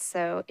 against,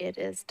 so it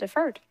is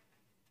deferred.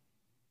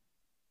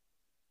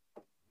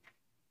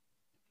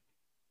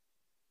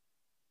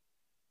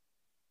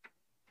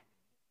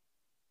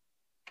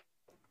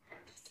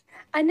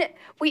 I know,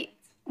 we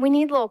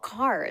need little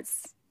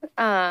cards.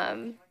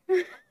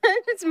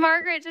 It's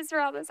Margaret just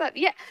brought this up.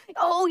 Yeah.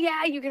 Oh,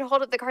 yeah, you can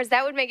hold up the cards.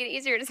 That would make it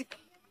easier to see.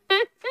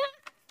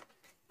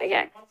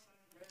 Okay.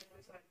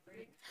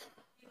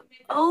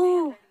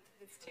 Oh.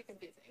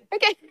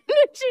 Okay.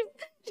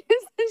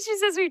 She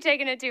says we've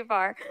taken it too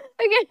far.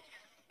 Okay.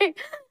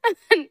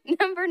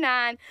 Number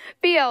 9,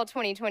 BL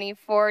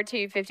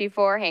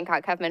 2024-254,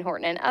 Hancock, Huffman,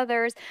 Horton, and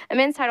others.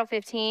 Amends Title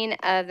 15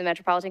 of the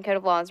Metropolitan Code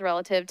of Laws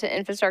relative to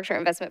infrastructure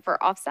investment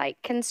for off-site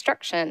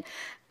construction.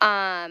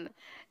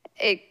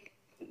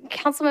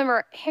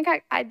 Councilmember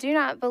Hancock, I do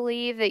not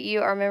believe that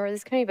you are a member of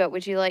this committee, but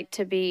would you like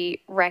to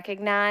be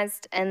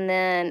recognized? And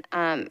then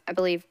I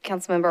believe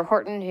Councilmember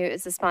Horton, who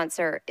is the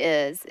sponsor,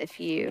 is if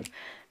you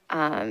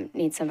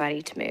need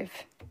somebody to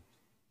move.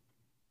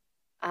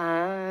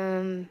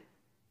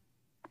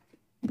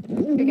 Here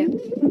we go.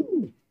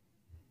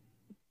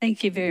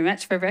 Thank you very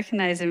much for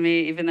recognizing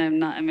me, even though I'm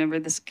not a member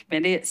of this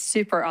committee. It's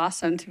super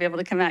awesome to be able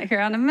to come out here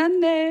on a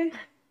Monday.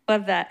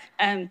 Love that.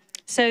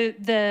 So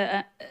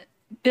the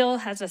bill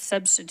has a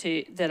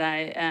substitute that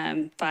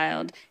I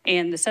filed,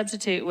 and the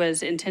substitute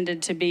was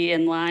intended to be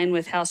in line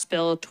with House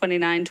Bill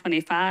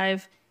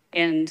 2925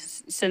 and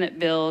Senate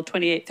Bill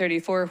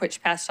 2834,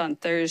 which passed on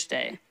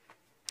Thursday.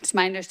 It's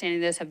my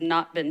understanding those have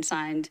not been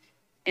signed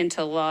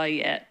into law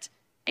yet.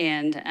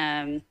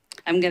 And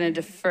I'm going to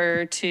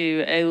defer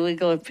to a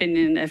legal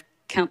opinion of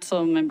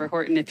Council Member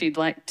Horton if you'd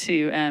like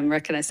to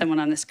recognize someone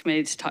on this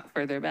committee to talk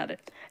further about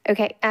it.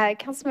 Okay,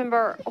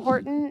 Councilmember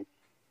Horton.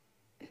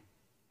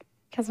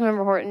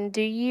 Councilmember Horton,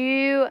 do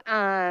you,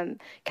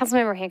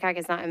 Councilmember Hancock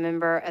is not a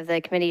member of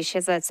the committee. She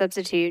has a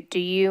substitute. Do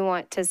you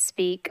want to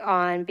speak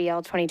on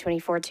BL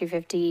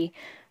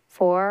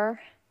 2024-254?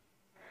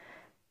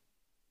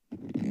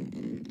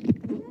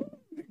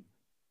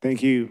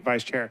 Thank you,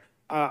 Vice Chair.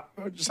 I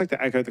would just like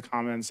to echo the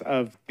comments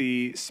of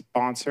the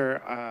sponsor.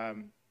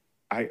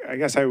 I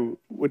guess I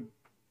would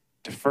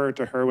defer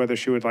to her whether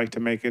she would like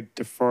to make a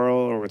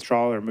deferral or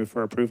withdrawal or move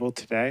for approval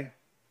today.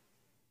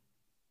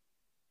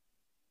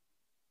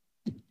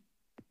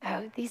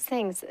 Oh, these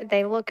things,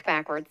 they look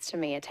backwards to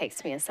me. It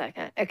takes me a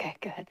second. Okay,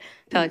 go ahead.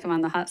 I feel like I'm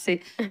on the hot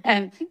seat.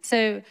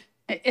 So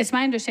it's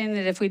my understanding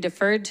that if we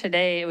deferred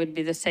today, it would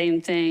be the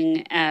same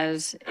thing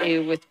as a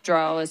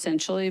withdrawal,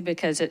 essentially,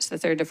 because it's the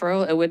third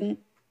deferral. It wouldn't?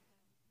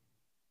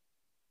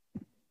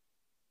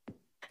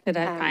 Could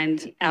I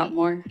find out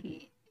more?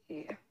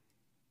 Yeah.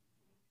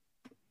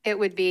 It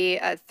would be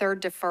a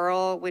third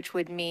deferral, which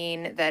would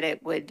mean that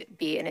it would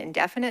be an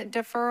indefinite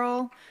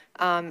deferral,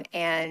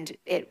 and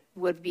it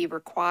would be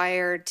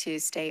required to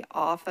stay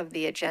off of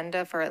the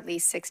agenda for at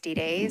least 60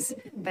 days.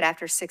 But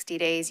after 60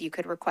 days, you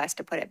could request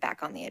to put it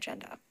back on the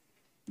agenda.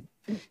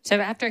 So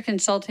after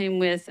consulting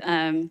with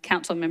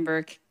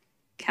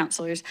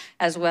counselors,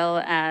 as well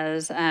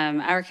as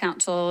our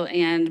council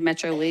and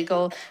Metro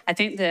Legal, I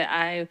think that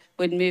I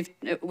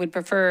would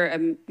prefer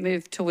a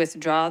move to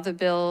withdraw the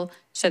bill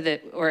so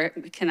that, or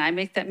can I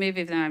make that move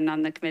even though I'm not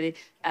on the committee?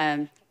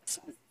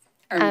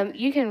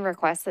 You can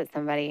request that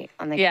somebody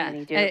on the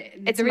committee do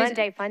it. It's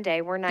Monday Fun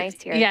Day. We're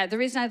nice here. Yeah, the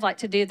reason I'd like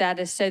to do that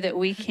is so that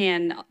we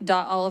can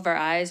dot all of our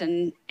I's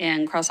and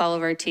cross all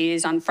of our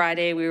T's. On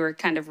Friday, we were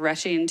kind of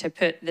rushing to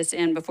put this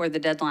in before the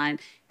deadline,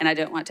 and I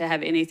don't want to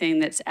have anything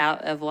that's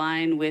out of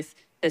line with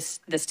the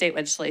state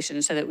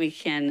legislation so that we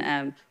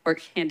can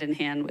work hand in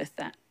hand with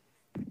that.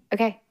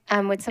 Okay.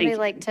 Would somebody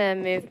like to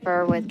move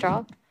for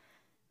withdrawal?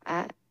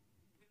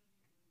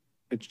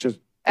 It's just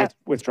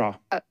withdraw.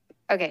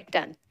 Okay,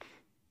 done.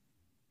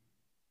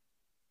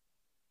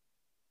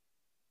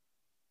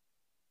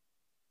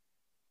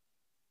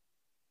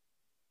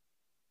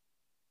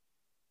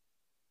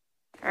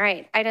 All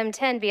right, item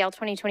 10, BL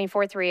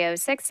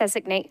 2024-306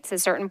 designates a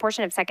certain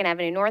portion of 2nd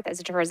Avenue North as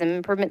a tourism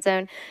improvement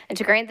zone and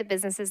to grant the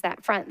businesses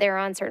that front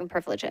thereon certain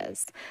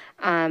privileges.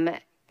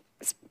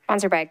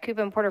 Sponsored by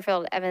Coupon,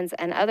 Porterfield, Evans,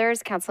 and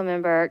others.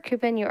 Councilmember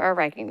Coupon, you are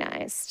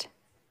recognized.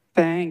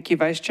 Thank you,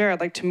 Vice Chair. I'd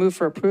like to move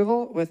for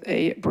approval with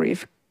a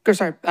brief,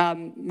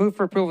 move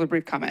for approval with a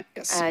brief comment,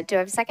 yes. Do I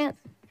have a second?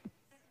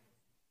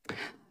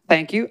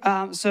 Thank you.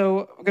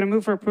 So we're going to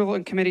move for approval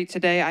in committee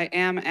today. I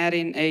am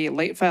adding a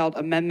late filed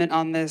amendment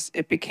on this.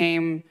 It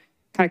kind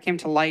of came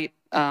to light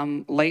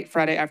late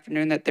Friday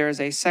afternoon that there is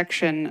a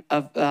section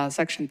of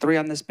section 3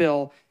 on this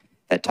bill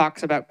that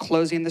talks about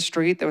closing the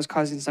street that was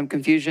causing some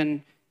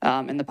confusion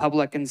in the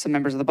public and some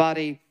members of the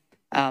body.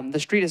 The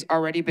street has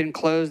already been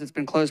closed. It's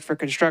been closed for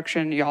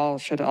construction. Y'all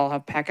should all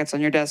have packets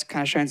on your desk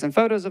kind of showing some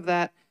photos of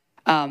that.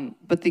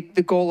 But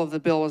the goal of the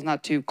bill was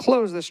not to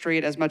close the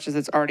street as much as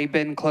it's already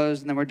been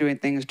closed, and then we're doing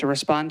things to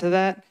respond to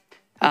that.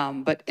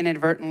 But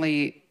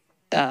inadvertently,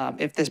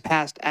 if this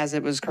passed as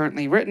it was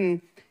currently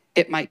written,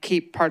 it might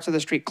keep parts of the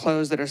street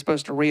closed that are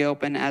supposed to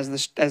reopen as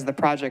the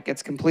project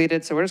gets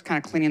completed. So we're just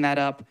kind of cleaning that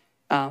up.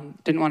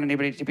 Didn't want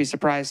anybody to be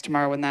surprised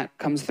tomorrow when that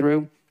comes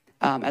through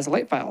as a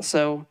late file.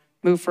 So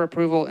move for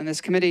approval in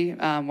this committee.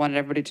 Wanted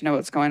everybody to know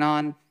what's going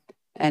on,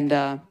 and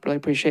really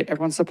appreciate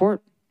everyone's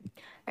support.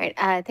 All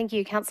right, thank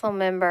you.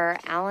 Councilmember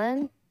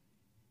Allen.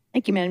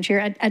 Thank you, Madam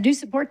Chair. I do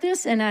support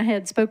this, and I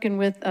had spoken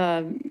with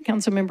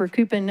Councilmember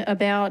Coupon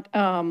about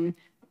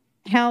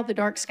how the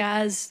dark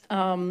skies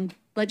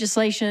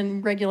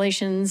legislation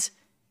regulations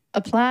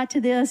apply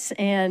to this,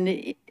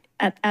 and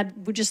I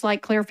would just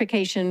like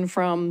clarification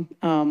from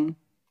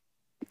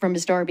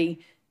Ms.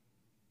 Darby.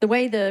 The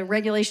way the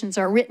regulations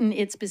are written,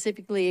 it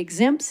specifically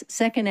exempts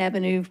 2nd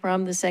Avenue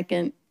from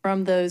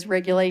those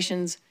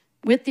regulations,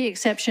 with the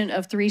exception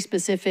of 3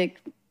 specific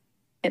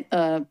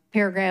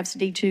paragraphs,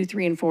 D2,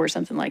 3, and 4,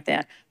 something like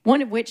that.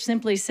 One of which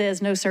simply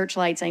says no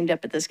searchlights aimed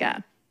up at the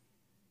sky.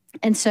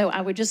 And so I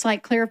would just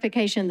like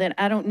clarification that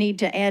I don't need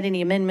to add any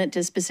amendment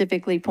to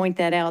specifically point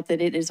that out,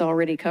 that it is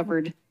already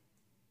covered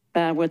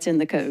by what's in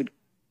the code.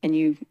 Can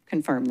you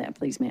confirm that,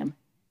 please, ma'am?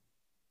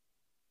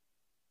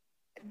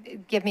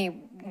 Give me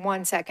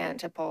 1 second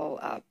to pull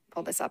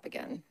this up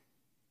again.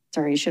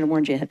 Sorry, I should have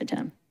warned you ahead of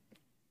time.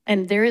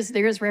 And there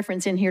is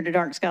reference in here to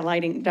dark sky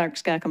lighting, dark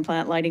sky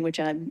compliant lighting, which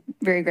I'm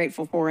very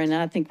grateful for. And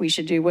I think we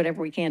should do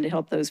whatever we can to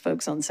help those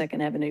folks on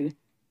 2nd Avenue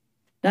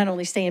not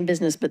only stay in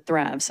business, but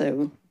thrive.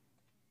 So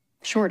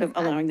short of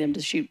allowing them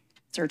to shoot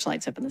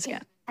searchlights up in the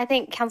sky. I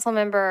think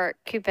Councilmember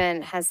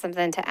Coupin has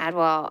something to add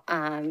while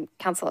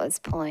Council is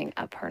pulling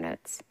up her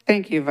notes.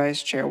 Thank you,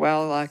 Vice Chair.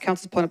 While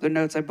Council's pulling up their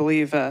notes, I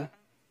believe Director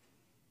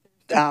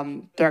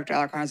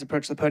Alarcon has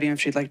approached the podium if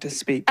she'd like to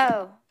speak.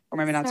 Oh. Or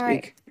maybe not Sorry,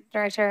 speak.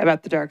 Director.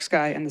 About the dark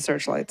sky and the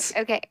searchlights.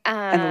 Okay.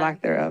 And the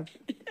lack thereof.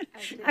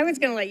 I was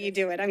going to let you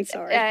do it. I'm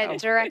sorry.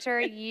 Director,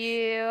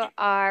 you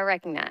are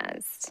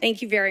recognized.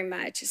 Thank you very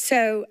much.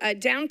 So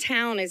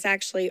downtown is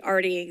actually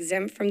already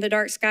exempt from the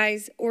dark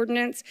skies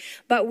ordinance,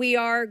 but we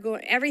are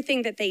going,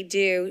 everything that they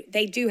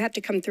do have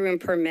to come through and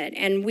permit.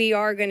 And we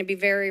are going to be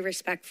very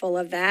respectful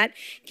of that,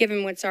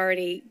 given what's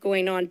already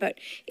going on. But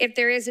if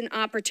there is an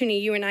opportunity,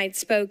 you and I had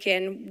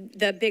spoken,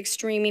 the big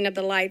streaming of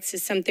the lights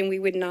is something we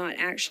would not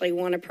actually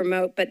want to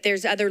promote. But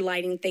there's other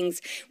lighting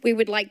things we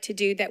would like to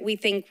do that we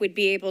think would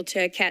be able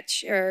to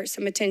catch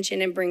some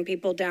attention and bring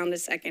people down to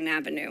 2nd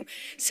Avenue.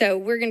 So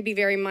we're going to be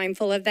very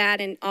mindful of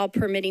that, and all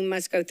permitting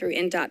must go through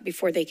NDOT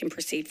before they can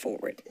proceed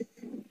forward.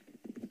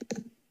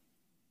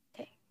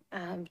 Okay.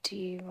 Do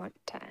you want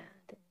to add?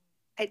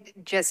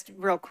 Just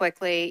real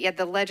quickly, yeah,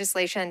 the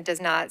legislation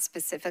does not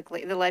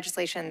specifically, the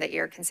legislation that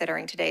you're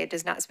considering today, it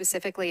does not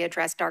specifically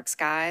address dark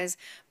skies,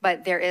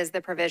 but there is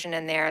the provision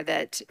in there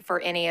that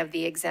for any of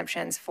the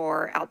exemptions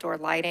for outdoor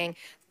lighting,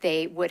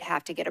 they would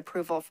have to get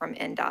approval from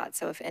NDOT.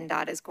 So if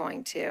NDOT is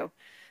going to,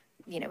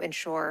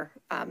 ensure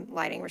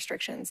lighting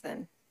restrictions,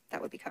 then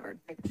that would be covered.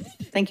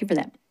 Thank you for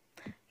that.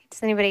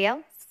 Does anybody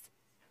else?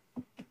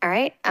 All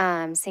right,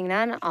 seeing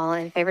none, all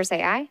in favor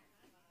say aye.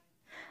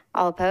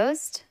 All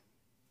opposed?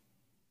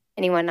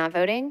 Anyone not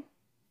voting?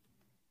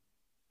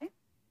 Okay.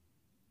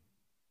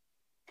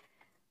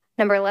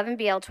 Number 11,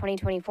 BL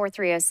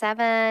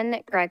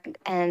 2024-307, Greg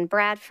and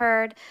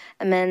Bradford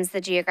amends the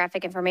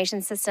Geographic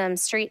Information System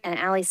Street and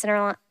Alley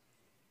Center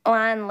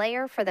line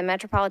layer for the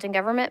Metropolitan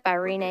government by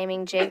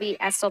renaming J.B.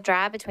 Estill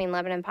Drive between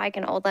Lebanon Pike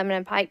and Old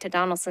Lebanon Pike to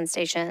Donaldson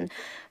Station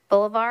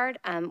Boulevard.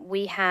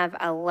 We have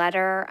a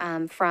letter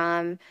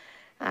from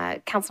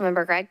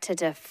Councilmember Gregg to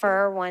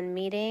defer one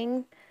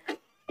meeting.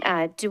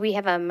 Do we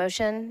have a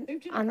motion?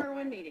 Move to defer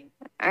one meeting.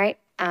 All right.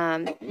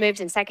 Moved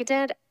and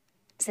seconded.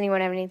 Does anyone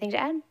have anything to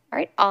add? All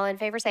right. All in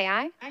favor say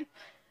aye. Aye.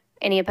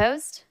 Any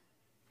opposed?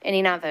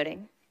 Any not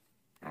voting?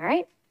 All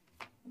right.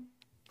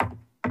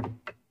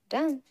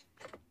 Done.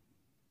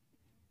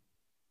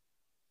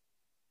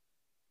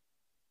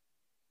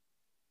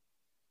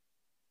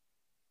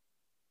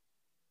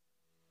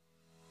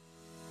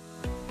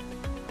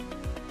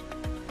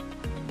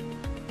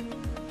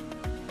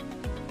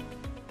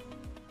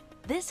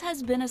 This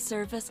has been a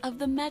service of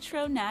the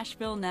Metro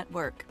Nashville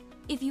Network.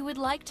 If you would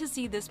like to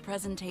see this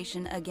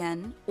presentation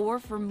again, or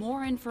for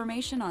more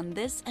information on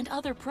this and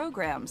other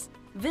programs,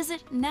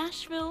 visit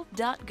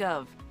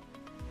nashville.gov.